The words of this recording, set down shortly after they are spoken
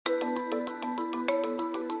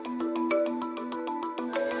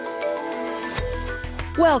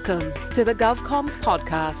Welcome to the GovComms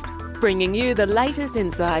podcast, bringing you the latest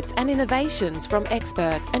insights and innovations from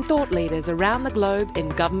experts and thought leaders around the globe in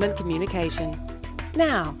government communication.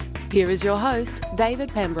 Now, here is your host, David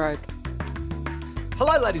Pembroke.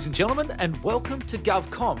 Hello, ladies and gentlemen, and welcome to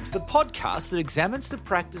GovComms, the podcast that examines the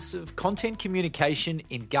practice of content communication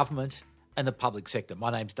in government and the public sector.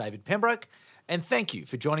 My name's David Pembroke, and thank you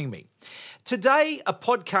for joining me. Today, a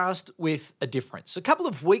podcast with a difference. A couple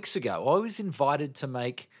of weeks ago, I was invited to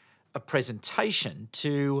make a presentation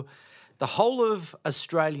to the whole of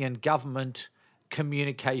Australian government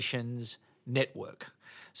communications network.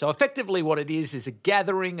 So effectively what it is a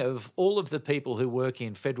gathering of all of the people who work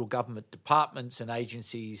in federal government departments and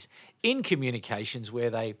agencies in communications,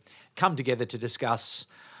 where they come together to discuss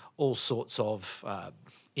all sorts of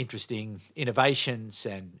interesting innovations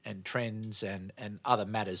and trends and other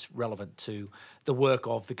matters relevant to the work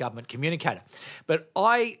of the government communicator. But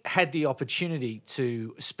I had the opportunity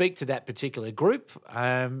to speak to that particular group,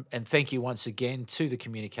 and thank you once again to the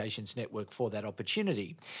Communications Network for that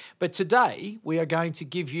opportunity. But today we are going to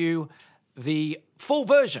give you the full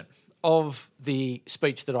version of the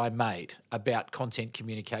speech that I made about content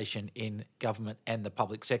communication in government and the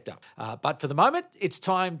public sector. But for the moment, it's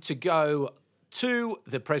time to go to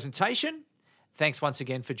the presentation. Thanks once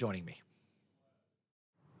again for joining me.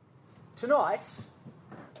 Tonight,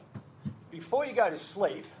 before you go to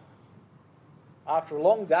sleep, after a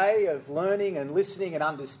long day of learning and listening and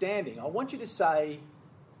understanding, I want you to say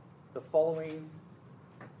the following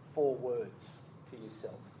 4 words to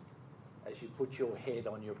yourself as you put your head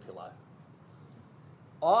on your pillow.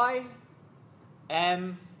 I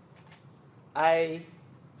am a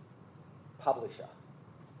publisher.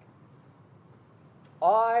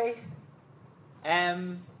 I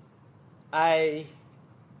am a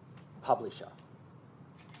publisher.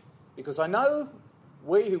 Because I know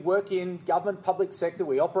we who work in government, public sector,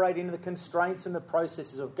 we operate in the constraints and the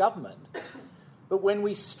processes of government. But when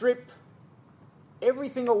we strip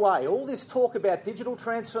everything away, all this talk about digital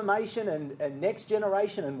transformation and next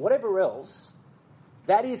generation and whatever else,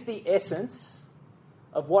 that is the essence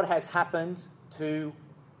of what has happened to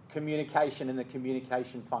communication and the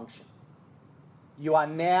communication function. You are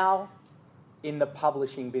now in the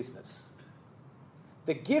publishing business.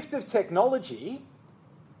 The gift of technology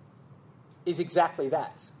is exactly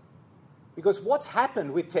that. Because what's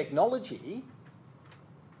happened with technology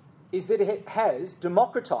is that it has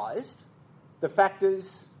democratised the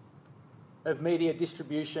factors of media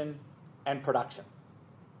distribution and production.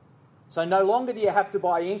 So no longer do you have to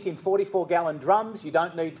buy ink in 44-gallon drums, you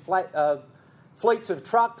don't need fleets of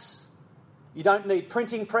trucks, you don't need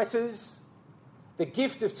printing presses. The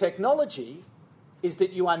gift of technology is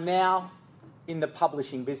that you are now in the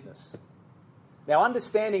publishing business. Now,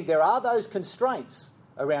 understanding there are those constraints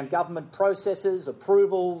around government processes,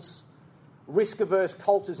 approvals, risk-averse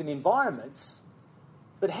cultures and environments,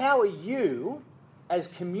 but how are you, as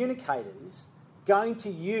communicators, going to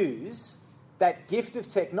use that gift of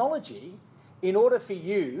technology in order for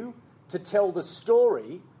you to tell the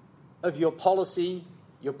story of your policy,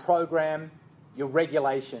 your program, your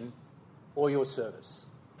regulation, or your service?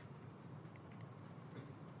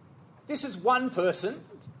 This is one person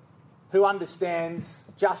who understands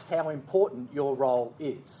just how important your role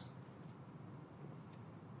is.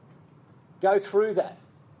 Go through that.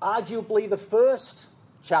 Arguably the first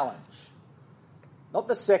challenge. Not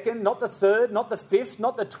the second, not the third, not the 5th,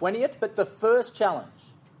 not the 20th, but the first challenge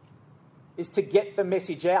is to get the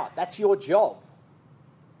message out. That's your job.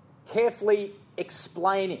 Carefully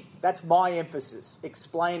explaining. That's my emphasis,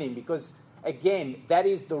 explaining, because, again, that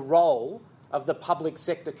is the role of the public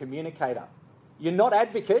sector communicator. You're not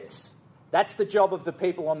advocates. That's the job of the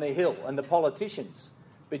people on the hill and the politicians.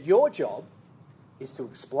 But your job is to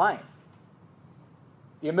explain.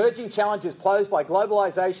 The emerging challenges posed by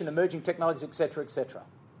globalisation, emerging technologies, etc., etc.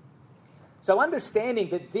 So understanding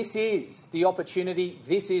that this is the opportunity,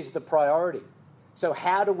 this is the priority. So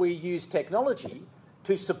how do we use technology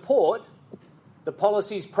to support the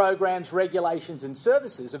policies, programs, regulations and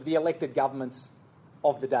services of the elected governments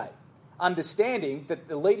of the day? Understanding that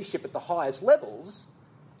the leadership at the highest levels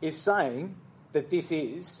is saying that this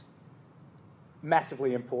is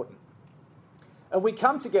massively important. And we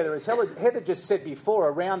come together, as Heather just said before,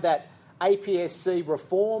 around that APSC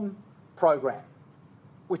reform program,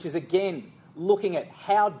 which is, again, looking at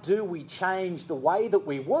how do we change the way that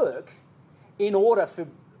we work in order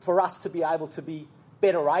for us to be able to be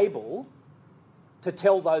better able to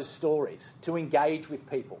tell those stories, to engage with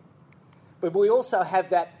people. But we also have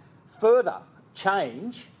that further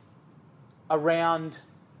change around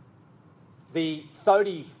the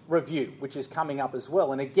THODI review, which is coming up as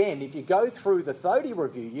well. And again, if you go through the THODI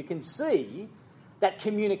review, you can see that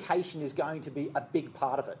communication is going to be a big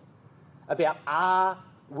part of it. About, are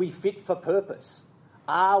we fit for purpose?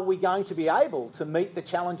 Are we going to be able to meet the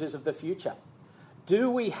challenges of the future?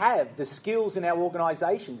 Do we have the skills in our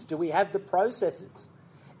organisations? Do we have the processes?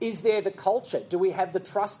 Is there the culture? Do we have the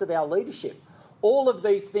trust of our leadership? All of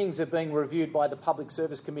these things are being reviewed by the Public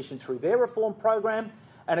Service Commission through their reform program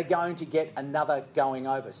and are going to get another going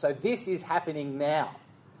over. So this is happening now.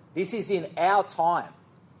 This is in our time.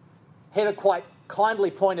 Heather quite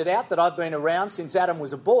kindly pointed out that I've been around since Adam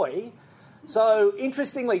was a boy. So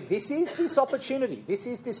interestingly, this is this opportunity. This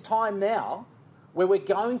is this time now where we're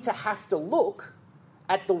going to have to look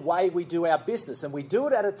at the way we do our business. And we do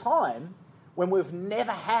it at a time when we've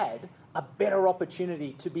never had a better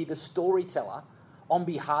opportunity to be the storyteller on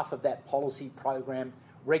behalf of that policy, program,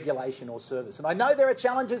 regulation or service. And I know there are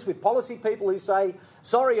challenges with policy people who say,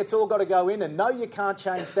 sorry, it's all got to go in, and no, you can't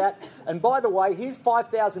change that. And by the way, here's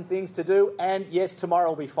 5,000 things to do, and yes, tomorrow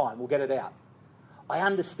will be fine, we'll get it out. I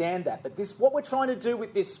understand that, but what we're trying to do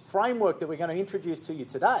with this framework that we're going to introduce to you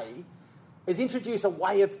today is introduce a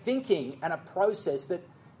way of thinking and a process that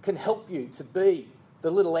can help you to be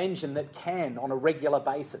the little engine that can, on a regular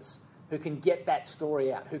basis, who can get that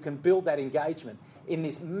story out, who can build that engagement in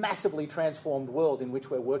this massively transformed world in which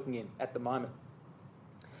we're working in at the moment.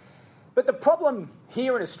 But the problem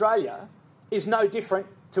here in Australia is no different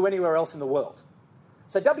to anywhere else in the world.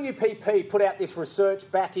 So WPP put out this research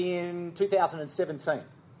back in 2017,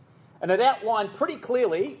 and it outlined pretty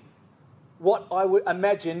clearly what I would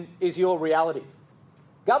imagine is your reality.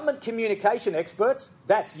 Government communication experts,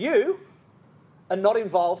 that's you, are not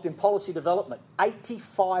involved in policy development.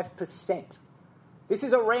 85%. This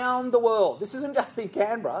is around the world. This isn't just in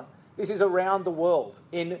Canberra. This is around the world.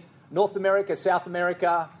 In North America, South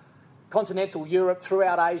America, continental Europe,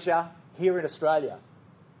 throughout Asia, here in Australia.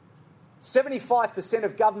 75%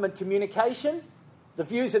 of government communication, the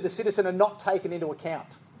views of the citizen are not taken into account.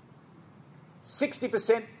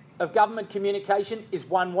 60% of government communication is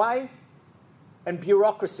one way, and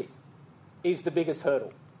bureaucracy is the biggest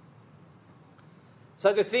hurdle.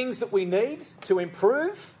 So the things that we need to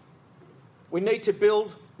improve, we need to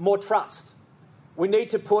build more trust. We need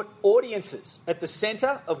to put audiences at the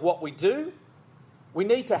centre of what we do. We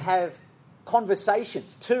need to have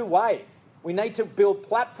conversations, two-way. We need to build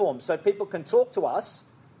platforms so people can talk to us,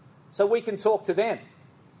 so we can talk to them.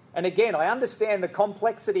 And again, I understand the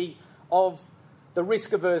complexity of the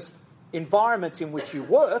risk-averse environments in which you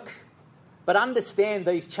work, but understand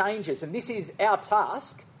these changes. And this is our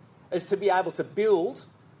task, is to be able to build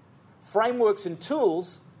frameworks and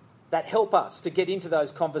tools that help us to get into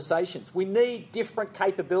those conversations. We need different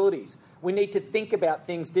capabilities. We need to think about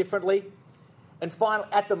things differently. And finally,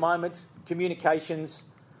 at the moment, communications,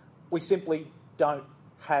 we simply don't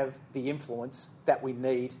have the influence that we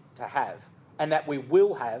need to have and that we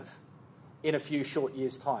will have in a few short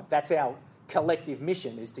years' time. That's our collective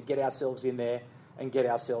mission, is to get ourselves in there and get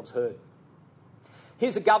ourselves heard.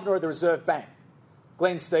 Here's the Governor of the Reserve Bank,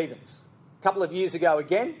 Glenn Stevens. A couple of years ago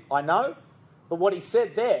again, I know, but what he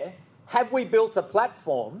said there, have we built a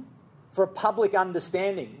platform for a public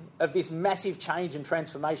understanding of this massive change and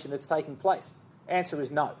transformation that's taking place? Answer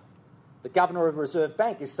is no. The Governor of the Reserve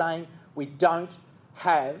Bank is saying we don't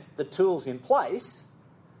have the tools in place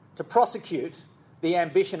to prosecute the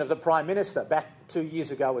ambition of the Prime Minister back 2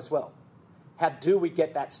 years ago as well. How do we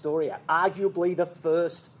get that story out? Arguably the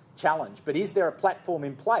first challenge, but is there a platform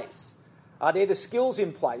in place? Are there the skills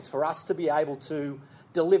in place for us to be able to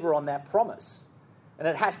deliver on that promise? And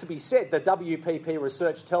it has to be said, the WPP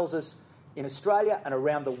research tells us in Australia and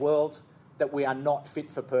around the world that we are not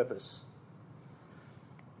fit for purpose.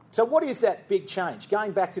 So what is that big change?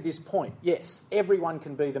 Going back to this point, yes, everyone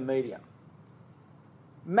can be the media.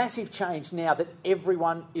 Massive change now that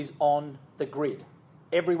everyone is on the grid.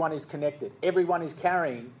 Everyone is connected. Everyone is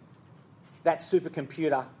carrying that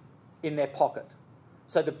supercomputer in their pocket.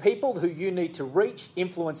 So the people who you need to reach,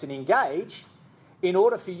 influence and engage in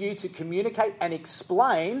order for you to communicate and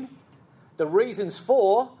explain the reasons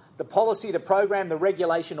for the policy, the program, the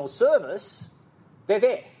regulation or service, they're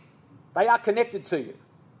there. They are connected to you.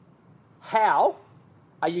 How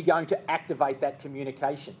are you going to activate that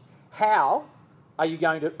communication? How are you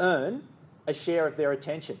going to earn a share of their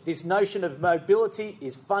attention? This notion of mobility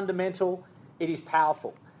is fundamental. It is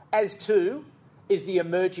powerful. As too is the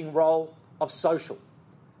emerging role of social.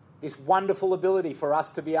 This wonderful ability for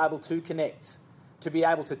us to be able to connect, to be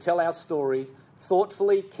able to tell our stories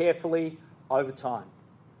thoughtfully, carefully, over time.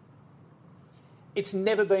 It's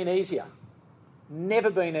never been easier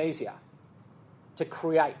to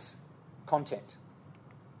create content.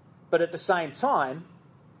 But at the same time,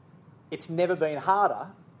 it's never been harder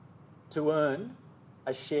to earn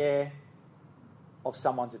a share of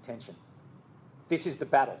someone's attention. This is the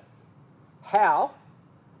battle. How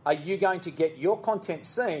are you going to get your content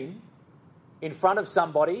seen in front of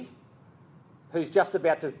somebody who's just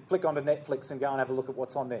about to flick onto Netflix and go and have a look at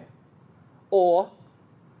what's on there? Or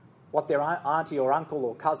what their auntie or uncle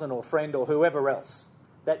or cousin or friend or whoever else.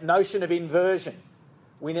 That notion of inversion.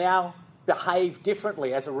 We now behave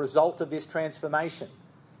differently as a result of this transformation.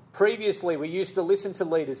 Previously, we used to listen to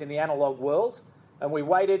leaders in the analogue world, and we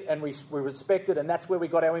waited and we respected, and that's where we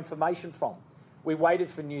got our information from. We waited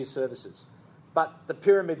for news services. But the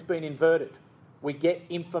pyramid's been inverted. We get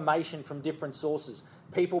information from different sources.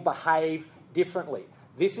 People behave differently.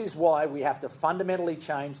 This is why we have to fundamentally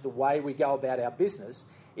change the way we go about our business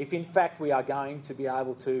if, in fact, we are going to be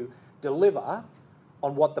able to deliver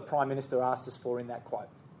on what the Prime Minister asked us for in that quote.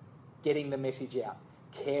 Getting the message out,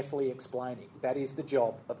 carefully explaining. That is the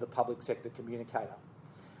job of the public sector communicator.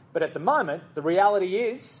 But at the moment, the reality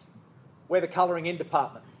is we're the colouring in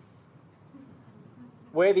department.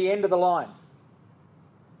 We're the end of the line.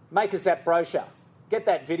 Make us that brochure. Get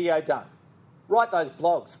that video done. Write those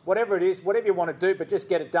blogs. Whatever it is, whatever you want to do, but just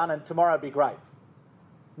get it done and tomorrow will be great.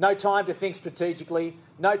 No time to think strategically,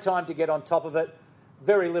 no time to get on top of it,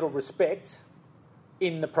 very little respect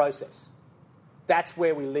in the process. That's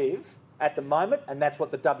where we live at the moment, and that's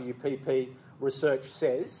what the WPP research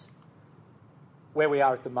says, where we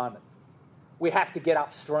are at the moment. We have to get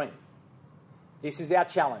upstream. This is our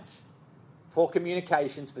challenge for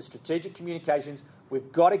communications, for strategic communications.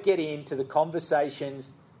 We've got to get into the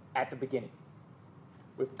conversations at the beginning.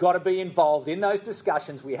 We've got to be involved in those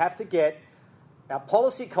discussions. We have to get our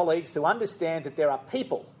policy colleagues to understand that there are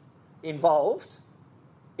people involved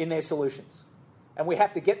in their solutions. And we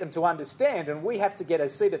have to get them to understand, and we have to get a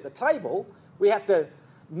seat at the table. We have to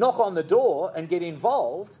knock on the door and get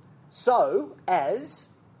involved so as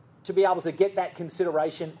to be able to get that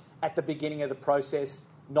consideration at the beginning of the process,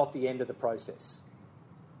 not the end of the process.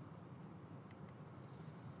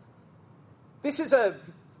 This is a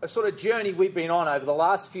sort of journey we've been on over the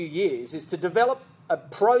last few years, is to develop a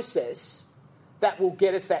process that will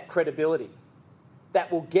get us that credibility,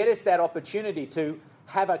 that will get us that opportunity to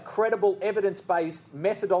have a credible evidence-based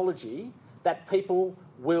methodology that people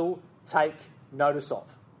will take notice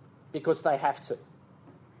of because they have to,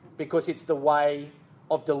 because it's the way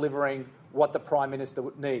of delivering what the Prime Minister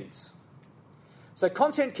needs. So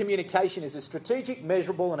content communication is a strategic,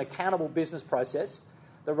 measurable and accountable business process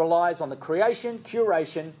that relies on the creation,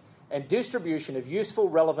 curation and distribution of useful,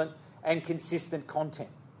 relevant and consistent content.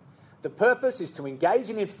 The purpose is to engage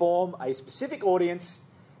and inform a specific audience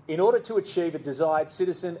in order to achieve a desired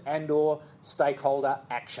citizen and or stakeholder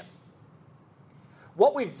action.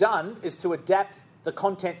 What we've done is to adapt the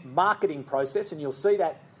content marketing process, and you'll see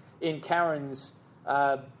that in Karen's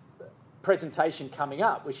presentation coming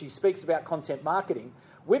up, where she speaks about content marketing.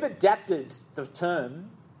 We've adapted the term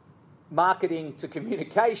marketing to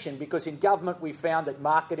communication because in government we found that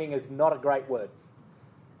marketing is not a great word.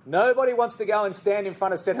 Nobody wants to go and stand in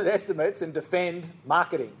front of Senate estimates and defend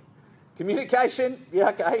marketing. Communication, yeah,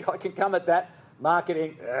 okay, I can come at that.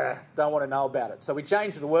 Marketing, don't want to know about it. So we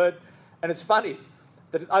changed the word, and it's funny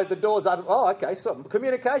that the doors are, okay, so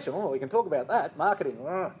communication, we can talk about that. Marketing,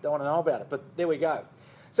 don't want to know about it, but there we go.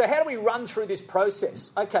 So how do we run through this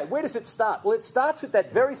process? Okay, where does it start? Well, it starts with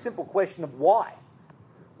that very simple question of why.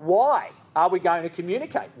 Why are we going to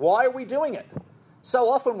communicate? Why are we doing it? So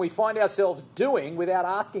often we find ourselves doing without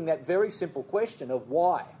asking that very simple question of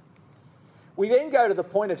why. We then go to the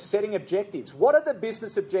point of setting objectives. What are the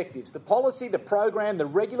business objectives, the policy, the program, the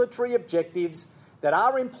regulatory objectives that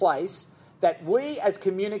are in place that we as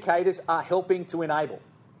communicators are helping to enable?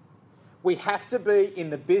 We have to be in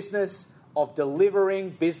the business of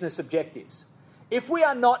delivering business objectives. If we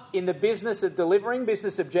are not in the business of delivering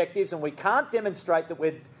business objectives and we can't demonstrate that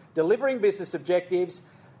we're delivering business objectives,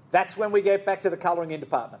 that's when we get back to the colouring in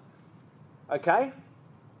department. Okay?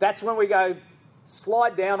 That's when we go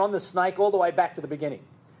slide down on the snake all the way back to the beginning.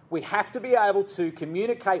 We have to be able to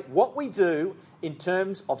communicate what we do in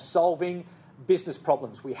terms of solving business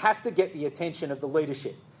problems. We have to get the attention of the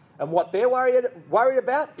leadership. And what they're worried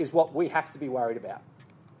about is what we have to be worried about.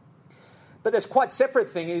 But there's quite separate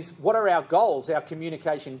thing is what are our goals, our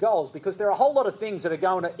communication goals, because there are a whole lot of things that are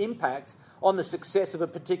going to impact on the success of a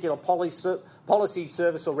particular policy,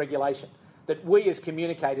 service or regulation that we as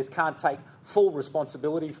communicators can't take full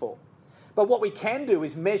responsibility for. But what we can do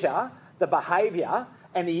is measure the behaviour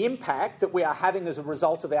and the impact that we are having as a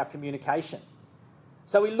result of our communication.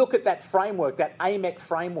 So we look at that framework, that AMEC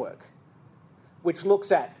framework, which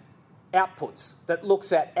looks at outputs, that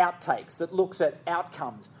looks at outtakes, that looks at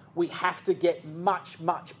outcomes. We have to get much,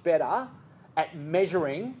 much better at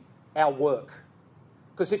measuring our work.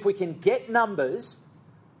 Because if we can get numbers,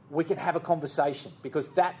 we can have a conversation, because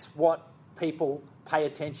that's what people pay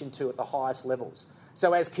attention to at the highest levels.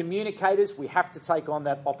 So as communicators, we have to take on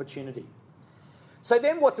that opportunity. So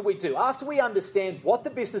then what do? After we understand what the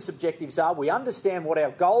business objectives are, we understand what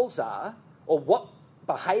our goals are, or what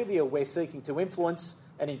behaviour we're seeking to influence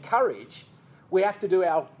and encourage, we have to do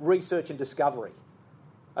our research and discovery.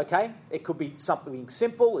 Okay? It could be something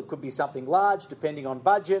simple, it could be something large, depending on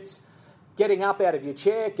budgets. Getting up out of your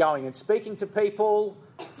chair, going and speaking to people,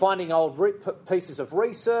 finding old pieces of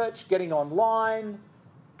research, getting online,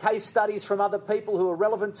 case studies from other people who are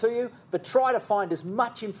relevant to you, but try to find as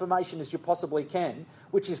much information as you possibly can,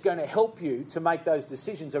 which is going to help you to make those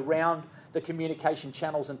decisions around the communication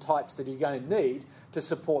channels and types that you're going to need to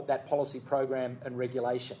support that policy program and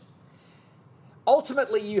regulation.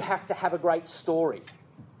 Ultimately, you have to have a great story.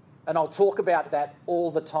 And I'll talk about that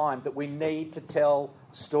all the time, that we need to tell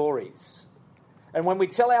stories. And when we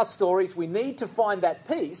tell our stories, we need to find that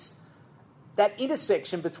piece, that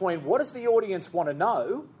intersection between what does the audience want to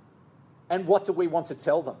know and what do we want to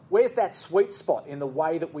tell them? Where's that sweet spot in the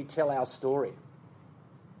way that we tell our story?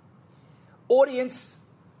 Audience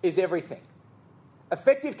is everything.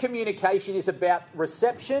 Effective communication is about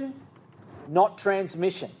reception, not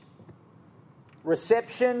transmission.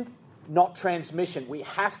 Reception, not transmission. We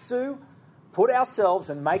have to put ourselves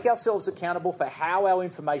and make ourselves accountable for how our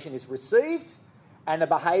information is received and the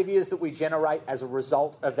behaviours that we generate as a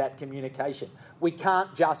result of that communication. We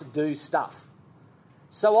can't just do stuff.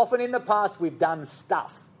 So often in the past we've done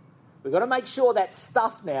stuff. We've got to make sure that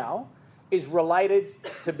stuff now is related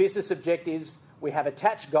to business objectives, we have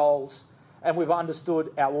attached goals, and we've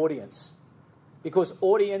understood our audience. Because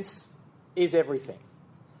audience is everything.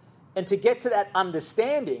 And to get to that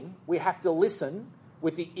understanding, we have to listen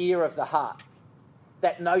with the ear of the heart.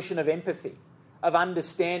 That notion of empathy, of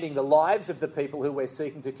understanding the lives of the people who we're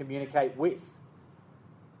seeking to communicate with.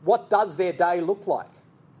 What does their day look like?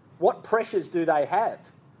 What pressures do they have?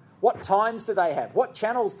 What times do they have? What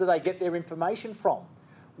channels do they get their information from?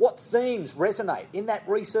 What themes resonate? In that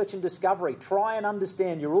research and discovery, try and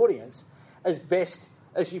understand your audience as best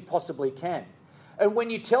as you possibly can. And when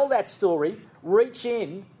you tell that story, reach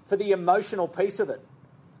in for the emotional piece of it.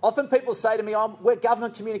 Often people say to me, we're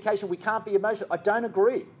government communication, we can't be emotional. I don't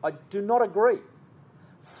agree. I do not agree.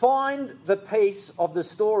 Find the piece of the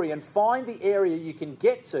story and find the area you can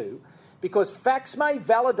get to, because facts may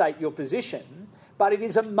validate your position, but it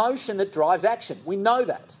is emotion that drives action. We know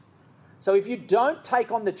that. So if you don't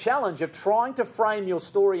take on the challenge of trying to frame your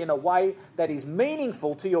story in a way that is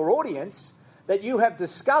meaningful to your audience, that you have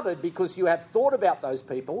discovered because you have thought about those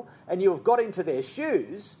people and you have got into their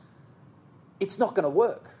shoes, it's not going to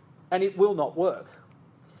work, and it will not work.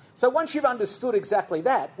 So once you've understood exactly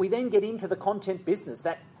that, we then get into the content business,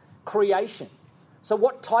 that creation. So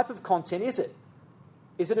what type of content is it?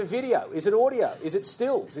 Is it a video? Is it audio? Is it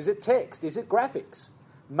stills? Is it text? Is it graphics?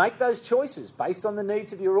 Make those choices based on the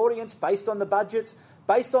needs of your audience, based on the budgets,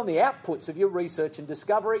 based on the outputs of your research and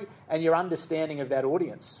discovery and your understanding of that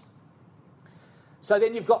audience. So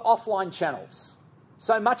then you've got offline channels.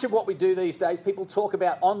 So much of what we do these days, people talk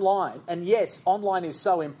about online. And yes, online is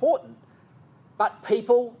so important, but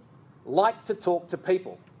people like to talk to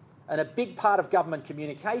people. And a big part of government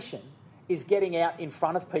communication is getting out in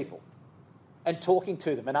front of people and talking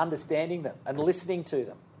to them and understanding them and listening to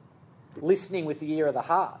them. Listening with the ear of the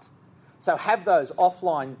heart. So have those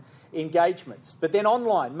offline engagements. But then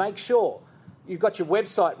online, make sure you've got your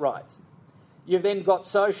website right. You've then got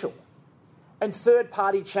social. And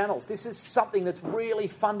third-party channels. This is something that's really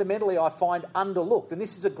fundamentally, I find, underlooked. And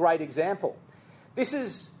this is a great example. This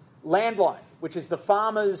is Landline, which is the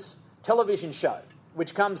farmer's television show,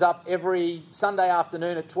 which comes up every Sunday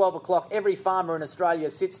afternoon at 12 o'clock. Every farmer in Australia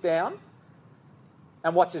sits down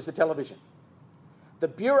and watches the television. The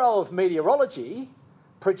Bureau of Meteorology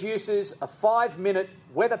produces a 5-minute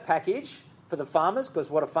weather package for the farmers, because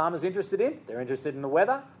what are farmers interested in? They're interested in the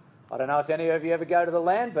weather. I don't know if any of you ever go to the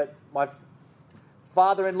land, but my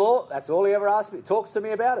father-in-law, that's all he ever talks to me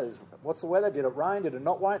about is, what's the weather? Did it rain? Did it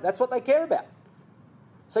not rain? That's what they care about.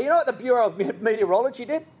 So you know what the Bureau of Meteorology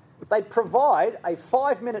did? They provide a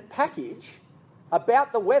 5-minute package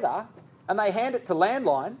about the weather, and they hand it to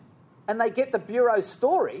Landline, and they get the Bureau's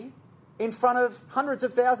story in front of hundreds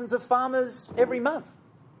of thousands of farmers every month.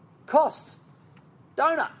 Costs,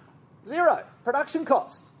 donut, zero. Production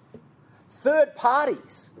costs. Third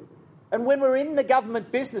parties. And when we're in the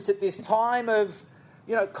government business at this time of,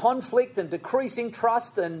 conflict and decreasing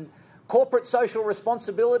trust and corporate social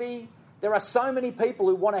responsibility, There are so many people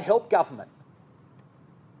who want to help government.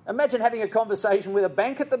 Imagine having a conversation with a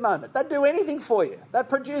bank at the moment. They'd do anything for you. They'd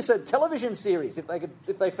produce a television series if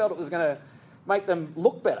they felt it was going to make them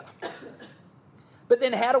look better. But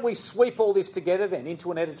then how do we sweep all this together then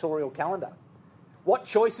into an editorial calendar? What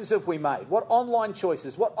choices have we made? What online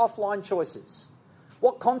choices? What offline choices?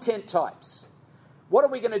 What content types? What are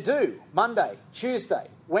we going to do Monday, Tuesday,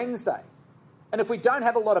 Wednesday? And if we don't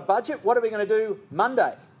have a lot of budget, what are we going to do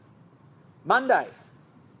Monday? Monday.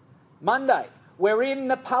 We're in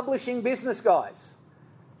the publishing business, guys.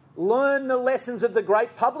 Learn the lessons of the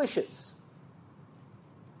great publishers.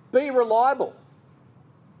 Be reliable.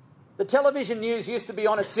 The television news used to be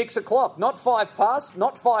on at 6 o'clock, not 5 past,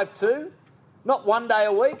 not 5 to, not one day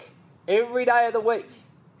a week, every day of the week.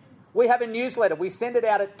 We have a newsletter. We send it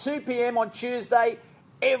out at 2 p.m. on Tuesday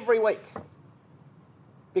every week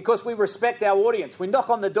because we respect our audience. We knock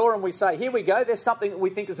on the door and we say, here we go, there's something that we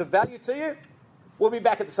think is of value to you. We'll be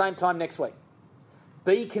back at the same time next week.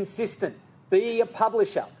 Be consistent. Be a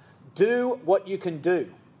publisher. Do what you can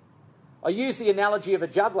do. I use the analogy of a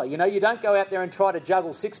juggler. You know, you don't go out there and try to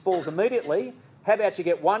juggle 6 balls immediately. How about you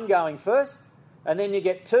get 1 going first, and then you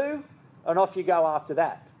get 2, and off you go after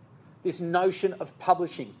that. This notion of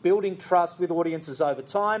publishing, building trust with audiences over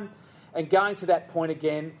time, and going to that point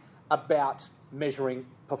again about measuring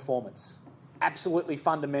performance. Absolutely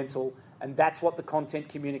fundamental, and that's what the content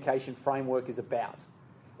communication framework is about,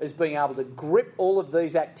 is being able to grip all of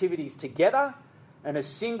these activities together in a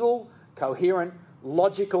single, coherent,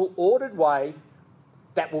 logical, ordered way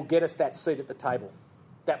that will get us that seat at the table,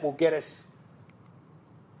 that will get us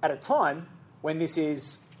at a time when this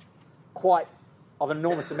is quite of an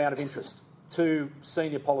enormous amount of interest to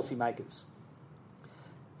senior policymakers.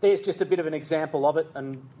 There's just a bit of an example of it,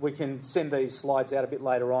 and we can send these slides out a bit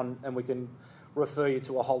later on and we can refer you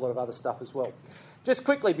to a whole lot of other stuff as well. Just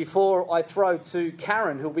quickly before I throw to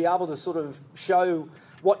Karen, who'll be able to sort of show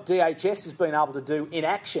what DHS has been able to do in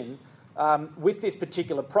action with this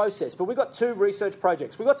particular process. But we've got 2 research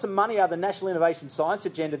projects. We got some money out of the National Innovation Science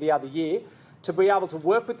Agenda the other year to be able to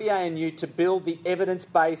work with the ANU to build the evidence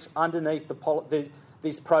base underneath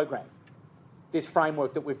this program, this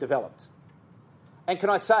framework that we've developed. And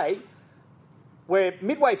can I say, we're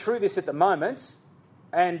midway through this at the moment,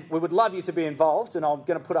 and we would love you to be involved, and I'm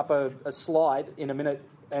going to put up a slide in a minute,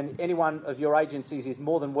 and any one of your agencies is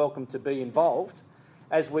more than welcome to be involved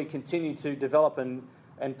as we continue to develop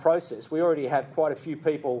and process. We already have quite a few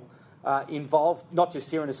people involved, not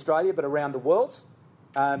just here in Australia, but around the world,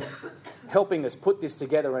 helping us put this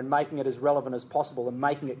together and making it as relevant as possible and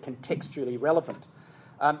making it contextually relevant.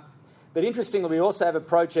 But interestingly, we also have a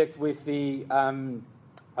project with the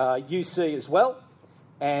UC as well,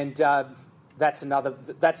 and that's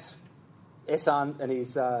Ehsan, and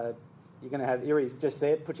he's, you're going to have Iri's just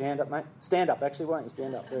there. Put your hand up, mate. Stand up, actually, why don't you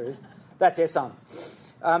stand up? There he is. That's Ehsan.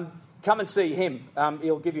 Come and see him.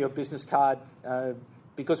 He'll give you a business card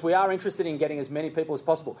because we are interested in getting as many people as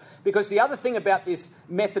possible. Because the other thing about this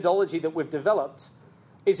methodology that we've developed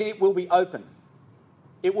is it will be open.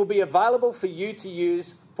 It will be available for you to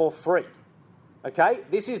use for free. Okay?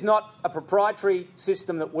 This is not a proprietary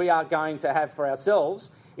system that we are going to have for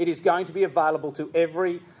ourselves. It is going to be available to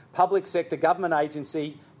every public sector government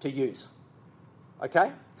agency to use.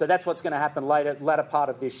 Okay? So that's what's going to happen latter part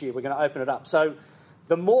of this year. We're going to open it up. So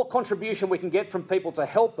the more contribution we can get from people to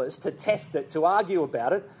help us, to test it, to argue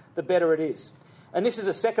about it, the better it is. And this is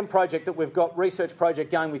a second project that we've got, research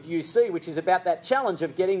project going with UC, which is about that challenge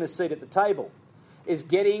of getting the seat at the table, is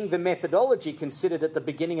getting the methodology considered at the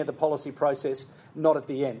beginning of the policy process, not at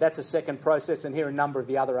the end. That's a second process, and here are a number of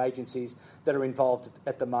the other agencies that are involved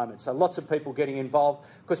at the moment. So lots of people getting involved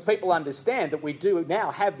because people understand that we do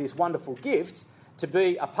now have this wonderful gift to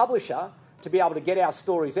be a publisher, to be able to get our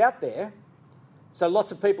stories out there. So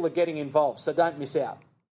lots of people are getting involved, so don't miss out.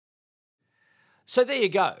 So there you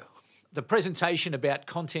go. The presentation about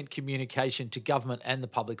content communication to government and the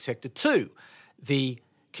public sector to the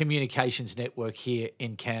Communications Network here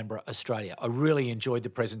in Canberra, Australia. I really enjoyed the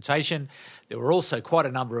presentation. There were also quite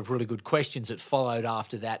a number of really good questions that followed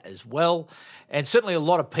after that as well. And certainly a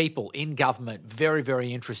lot of people in government very,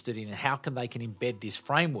 very interested in how they can embed this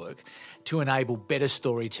framework to enable better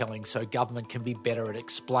storytelling so government can be better at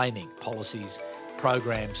explaining policies,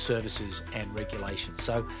 programs, services and regulations.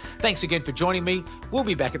 So thanks again for joining me. We'll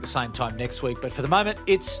be back at the same time next week. But for the moment,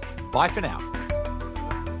 it's bye for now.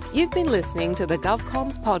 You've been listening to the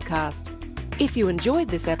GovComms podcast. If you enjoyed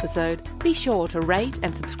this episode, be sure to rate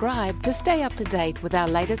and subscribe to stay up to date with our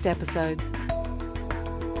latest episodes.